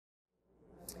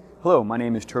Hello, my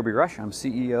name is Toby Rush. I'm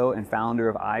CEO and founder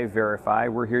of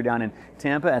EyeVerify. We're here down in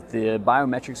Tampa at the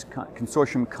Biometrics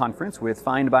Consortium conference with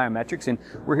Find Biometrics, and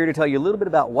we're here to tell you a little bit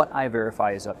about what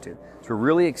EyeVerify is up to. So we're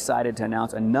really excited to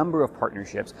announce a number of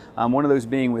partnerships, one of those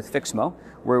being with Fixmo,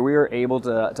 where we are able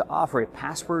to offer a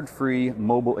password-free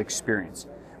mobile experience.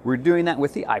 We're doing that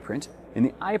with the iPrint, and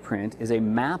the iPrint is a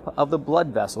map of the blood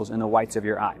vessels in the whites of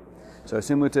your eye. So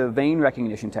similar to vein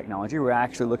recognition technology, we're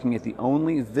actually looking at the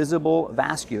only visible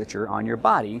vasculature on your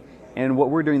body, and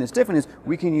what we're doing that's different is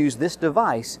we can use this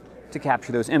device to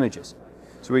capture those images.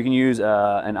 So we can use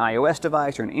an iOS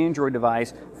device or an Android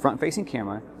device, front-facing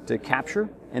camera, to capture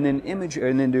and then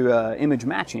do image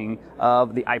matching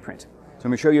of the iPrint. So I'm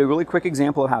going to show you a really quick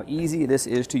example of how easy this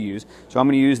is to use. So I'm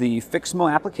going to use the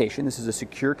Fixmo application. This is a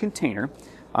secure container.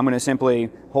 I'm going to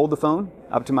simply hold the phone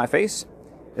up to my face.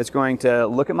 It's going to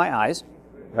look at my eyes,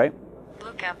 right?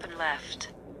 Look up and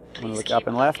left. Please look up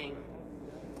and left.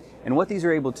 And what these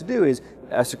are able to do is,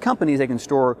 as companies, they can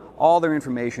store all their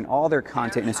information, all their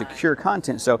content in a secure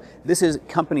content. So this is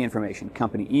company information,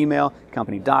 company email,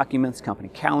 company documents, company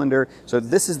calendar. So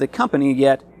this is the company,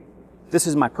 yet this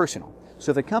is my personal.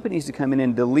 So if the company needs to come in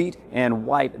and delete and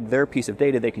wipe their piece of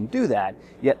data, they can do that,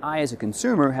 yet I as a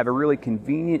consumer have a really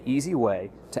convenient, easy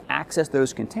way to access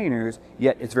those containers,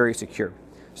 yet it's very secure.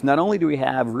 So not only do we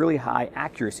have really high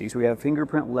accuracy, so we have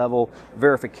fingerprint level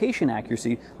verification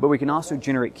accuracy, but we can also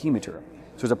generate key material.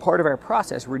 So as a part of our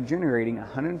process, we're generating a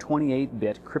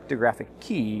 128-bit cryptographic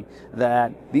key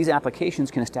that these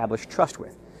applications can establish trust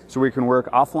with. So we can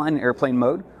work offline in airplane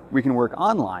mode, we can work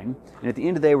online, and at the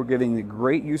end of the day, we're giving a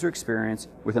great user experience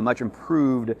with a much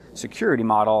improved security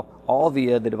model, all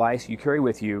via the device you carry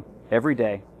with you every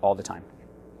day, all the time.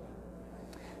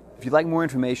 If you'd like more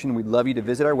information, we'd love you to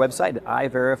visit our website at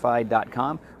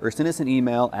eyeverify.com or send us an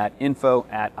email at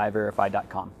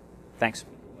info@eyeverify.com. Thanks.